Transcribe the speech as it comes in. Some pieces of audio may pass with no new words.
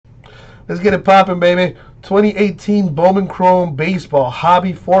Let's get it popping, baby. 2018 Bowman Chrome Baseball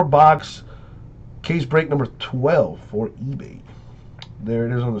Hobby 4-box. Case break number 12 for eBay. There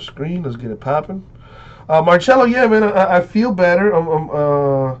it is on the screen. Let's get it popping. Marcello, yeah, man, I feel better.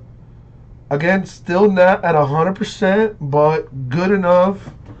 Again, still not at 100%, but good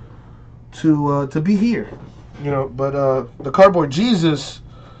enough to be here. You know, but the Cardboard Jesus,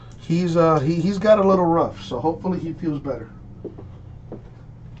 he's got a little rough, so hopefully he feels better.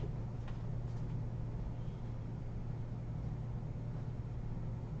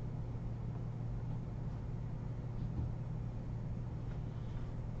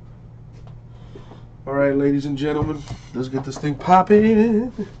 All right, ladies and gentlemen, let's get this thing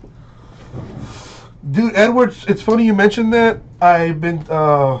popping. Dude, Edwards, it's funny you mentioned that. I've been,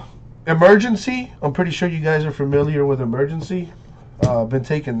 Emergency. I'm pretty sure you guys are familiar with Emergency. Been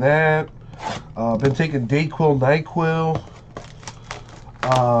taking that. Been taking Dayquil, NyQuil.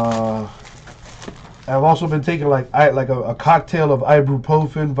 I've also been taking like a cocktail of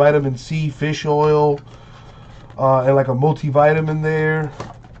ibuprofen, vitamin C, fish oil, and like a multivitamin there.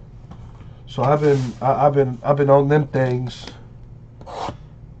 So I've been on them things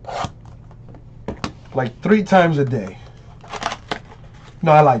like 3 times a day.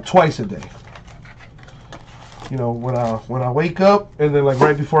 No, I like twice a day. You know, when I wake up and then like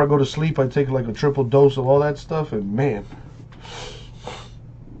right before I go to sleep, I take like a triple dose of all that stuff, and man,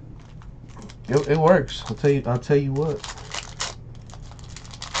 it works. I'll tell you what.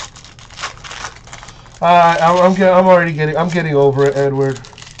 I'm getting over it, Edward.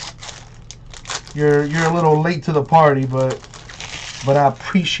 You're a little late to the party, but I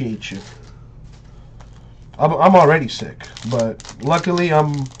appreciate you. I'm already sick, but luckily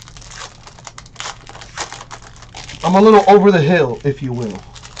I'm a little over the hill, if you will.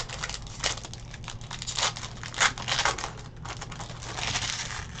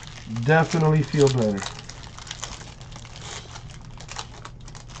 Definitely feel better.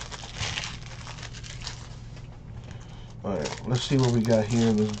 Alright, let's see what we got here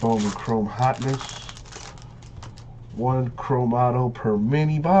in this Bowman Chrome Hotness. 1 Chrome Auto per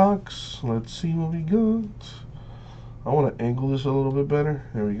mini box. Let's see what we got. I want to angle this a little bit better.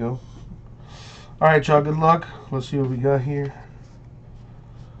 There we go. Alright, y'all, good luck. Let's see what we got here.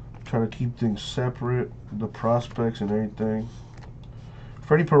 Try to keep things separate, the prospects and everything.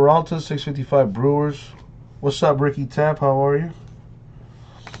 Freddie Peralta, 655 Brewers. What's up, Ricky Tap? How are you?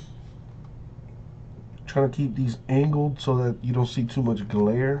 Trying to keep these angled so that you don't see too much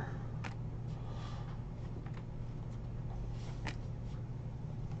glare.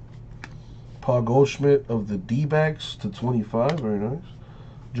 Paul Goldschmidt of the D-backs to 25. Very nice.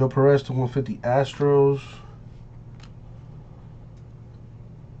 Joe Perez to 150 Astros.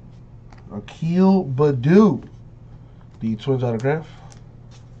 Akil Baddoo, the Twins autograph.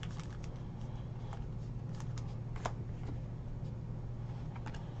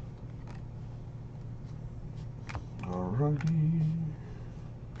 Alrighty.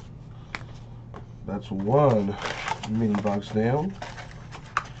 That's 1 mini box down.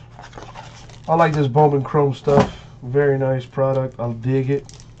 I like this Bowman Chrome stuff. Very nice product. I'll dig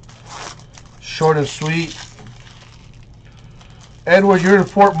it. Short and sweet. Edward, you're in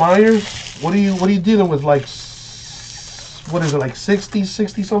Fort Myers. What are you dealing with? Like, what is it? Like 60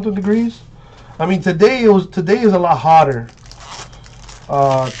 something degrees? I mean, today is a lot hotter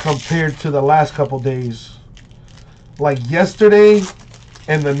compared to the last couple days. Like yesterday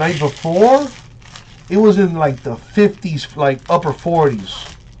and the night before, it was in like the 50s, like upper 40s.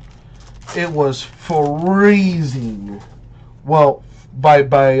 It was freezing. Well,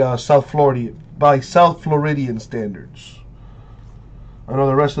 by South Floridian standards. I know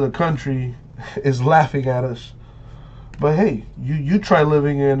the rest of the country is laughing at us, but hey, you try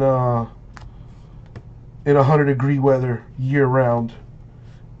living in 100-degree weather year round,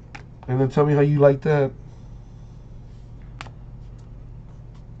 and then tell me how you like that.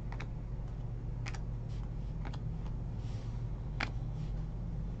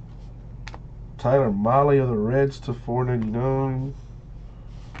 Tyler Mahle of the Reds to 499.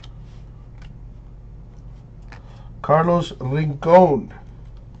 Carlos Rincon,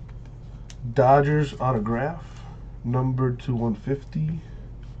 Dodgers autograph, numbered to 150.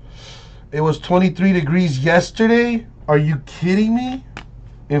 It was 23 degrees yesterday. Are you kidding me?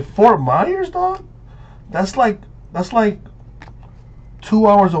 In Fort Myers, dog? That's like 2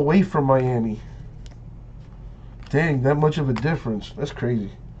 hours away from Miami. Dang, that much of a difference. That's crazy.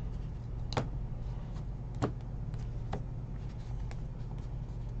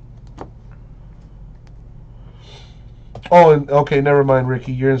 Oh, and okay, never mind,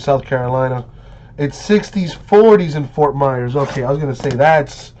 Ricky. You're in South Carolina. It's 60s, 40s in Fort Myers. Okay, I was gonna say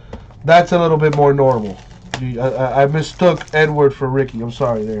that's That's a little bit more normal. I mistook Edward for Ricky. I'm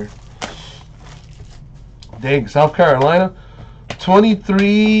sorry there. Dang, South Carolina,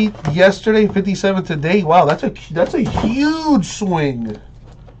 23 yesterday, 57 today. Wow, that's a huge swing.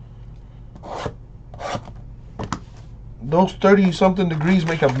 Those 30-something degrees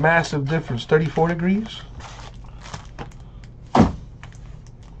make a massive difference. 34 degrees.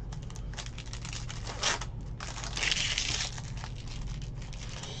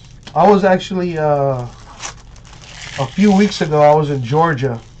 I was actually, a few weeks ago, I was in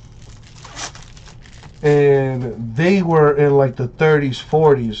Georgia. And they were in like the 30s,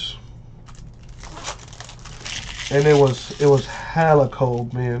 40s. And it was hella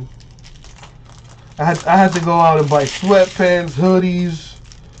cold, man. I had to go out and buy sweatpants, hoodies,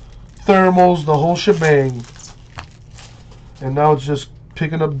 thermals, the whole shebang. And now it's just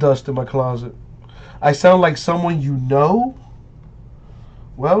picking up dust in my closet. I sound like someone you know.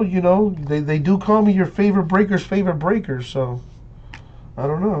 Well, you know, they do call me your favorite breaker, so I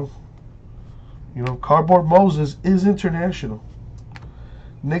don't know. You know, Cardboard Moses is international.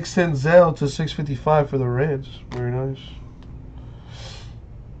 Nick Senzel to 655 for the Reds. Very nice.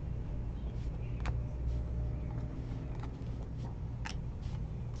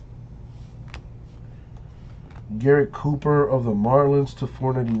 Garrett Cooper of the Marlins to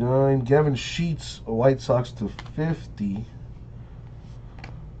 499. Gavin Sheets, White Sox to 50.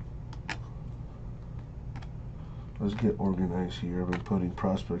 Let's get organized here. I've been putting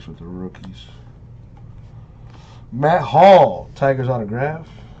prospects with the rookies. Matt Hall, Tigers autograph.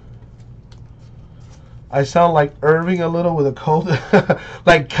 I sound like Irving a little with a cold.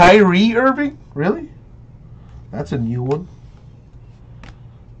 Like Kyrie Irving? Really? That's a new one.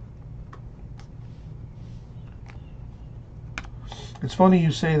 It's funny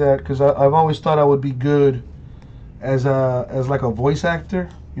you say that because I've always thought I would be good as like a voice actor.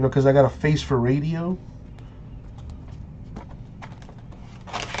 You know, because I got a face for radio.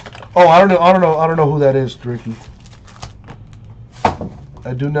 Oh, I don't know who that is, Ricky.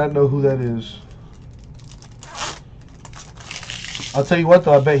 I do not know who that is. I'll tell you what,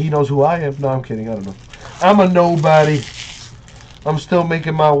 though. I bet he knows who I am. No, I'm kidding. I don't know. I'm a nobody. I'm still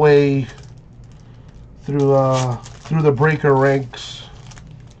making my way through the breaker ranks.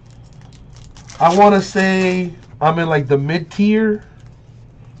 I want to say I'm in like the mid tier,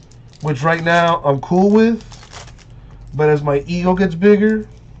 which right now I'm cool with. But as my ego gets bigger,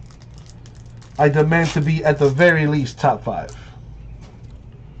 I demand to be at the very least top 5.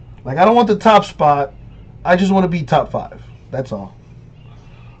 Like, I don't want the top spot. I just want to be top 5. That's all.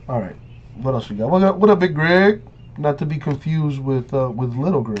 All right. What else we got? What up, Big Greg? Not to be confused with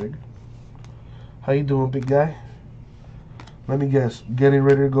Little Greg. How you doing, big guy? Let me guess. Getting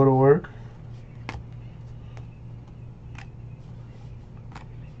ready to go to work?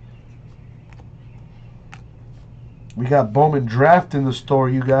 We got Bowman Draft in the store,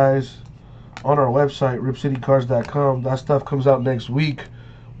 you guys. On our website, ripcitycards.com. That stuff comes out next week.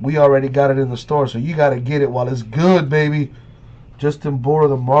 We already got it in the store, so you got to get it while it's good, baby. Justin Bohr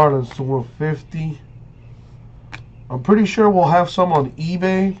of the Marlins to 150. I'm pretty sure we'll have some on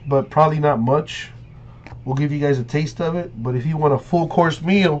eBay, but probably not much. We'll give you guys a taste of it. But if you want a full course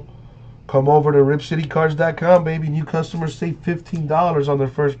meal, come over to ripcitycards.com, baby. New customers save $15 on their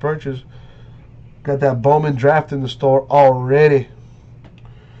first purchase. Got that Bowman Draft in the store already.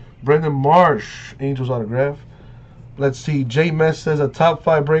 Brendan Marsh, Angels autograph. Let's see. J Mess says a top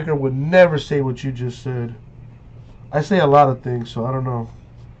 5 breaker would never say what you just said. I say a lot of things, so I don't know.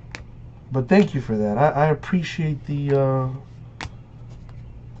 But thank you for that. I appreciate the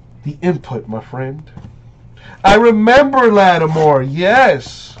input, my friend. I remember Lattimore.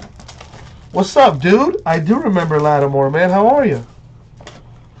 Yes. What's up, dude? I do remember Lattimore, man. How are you?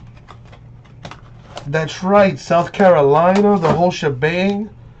 That's right. South Carolina, the whole shebang.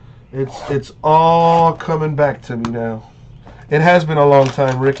 It's all coming back to me now. It has been a long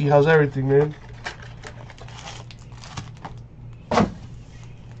time, Ricky. How's everything, man?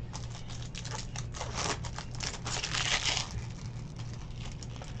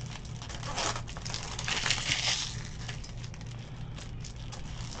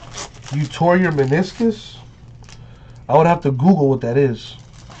 You tore your meniscus? I would have to Google what that is.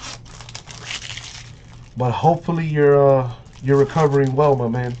 But hopefully you're recovering well, my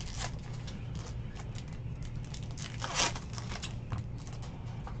man.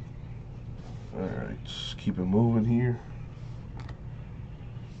 Alright, just keep it moving here.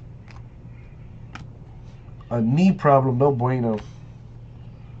 A knee problem, no bueno.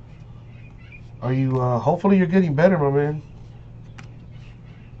 Are you, hopefully you're getting better, my man.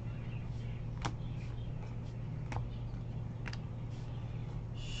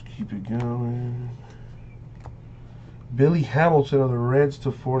 Let's keep it going. Billy Hamilton of the Reds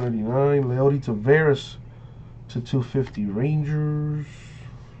to 499. Leody Taveras to 250 Rangers.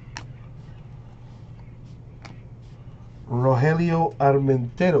 Rogelio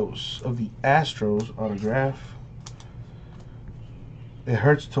Armenteros of the Astros autograph. It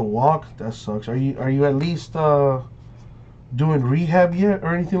hurts to walk. That sucks. Are you at least doing rehab yet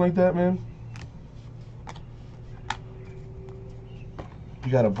or anything like that, man?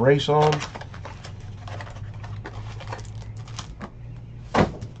 You got a brace on?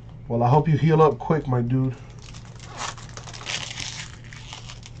 Well, I hope you heal up quick, my dude.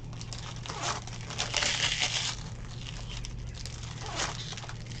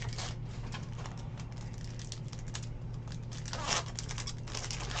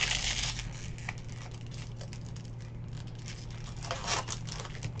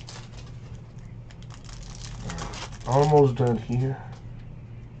 Almost done here.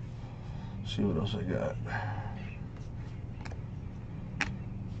 Let's see what else I got.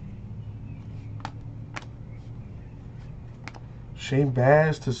 Shane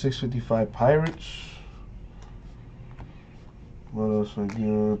Baz to 655 Pirates. What else I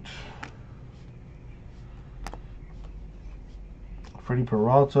got? Freddie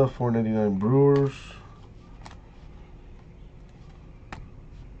Peralta, 499 Brewers.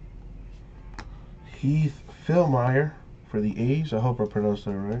 Heath Philmeyer for the A's. I hope I pronounced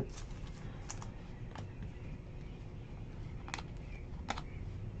that right.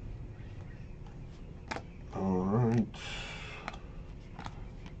 All right.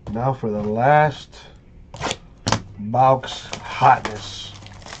 Now for the last box, Hotness.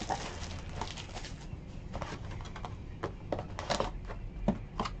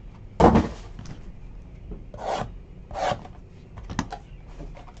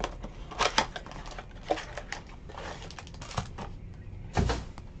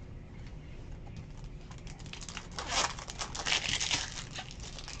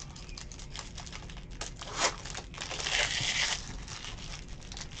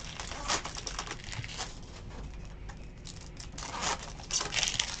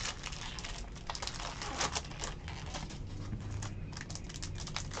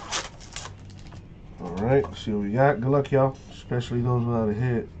 Alright, let's see what we got. Good luck, y'all. Especially those without a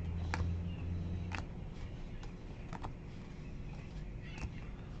hit.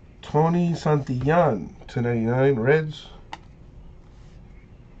 Tony Santillan, 299 Reds.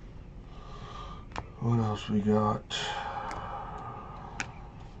 What else we got?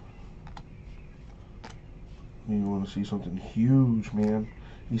 You want to see something huge, man.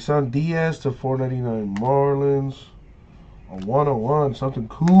 Isan Diaz to 499 Marlins. A 101, something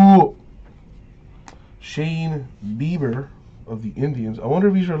cool. Shane Bieber of the Indians. I wonder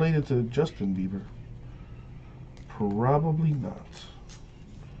if he's related to Justin Bieber. Probably not.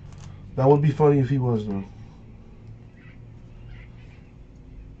 That would be funny if he was, though.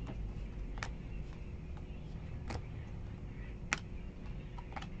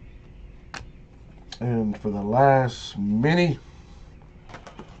 And for the last mini,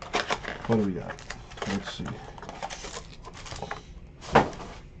 what do we got? Let's see.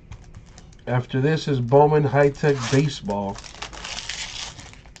 After this is Bowman High-Tech Baseball,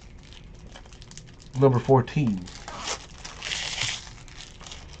 number 14.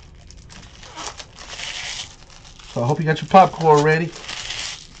 So I hope you got your popcorn ready.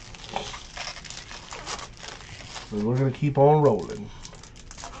 And we're going to keep on rolling.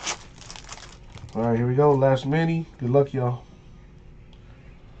 Alright, here we go. Last mini. Good luck, y'all.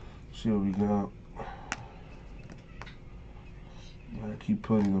 See what we got. I keep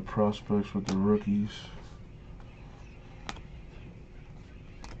putting the prospects with the rookies.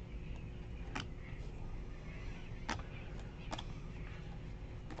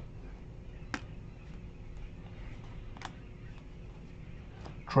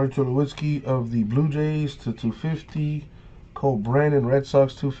 Troy Tulowitzki of the Blue Jays to 250. Cole Brandon, Red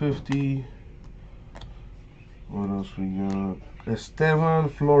Sox, 250. What else we got? Estevan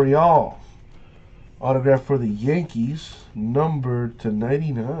Florial. Autograph for the Yankees, numbered to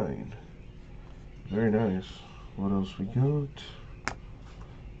 99. Very nice. What else we got?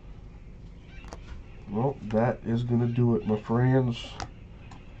 Well, that is going to do it, my friends.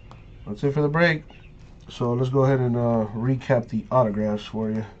 That's it for the break. So let's go ahead and recap the autographs for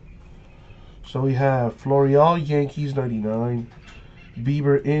you. So we have Florial, Yankees, 99.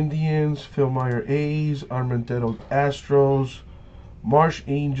 Bieber, Indians. Philmeyer, A's. Armenteros, Astros. Marsh,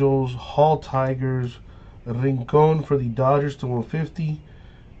 Angels. Hall, Tigers. Rincon for the Dodgers to 150.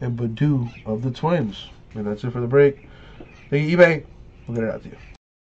 And Baddoo of the Twins. And that's it for the break. Thank you, eBay. We'll get it out to you.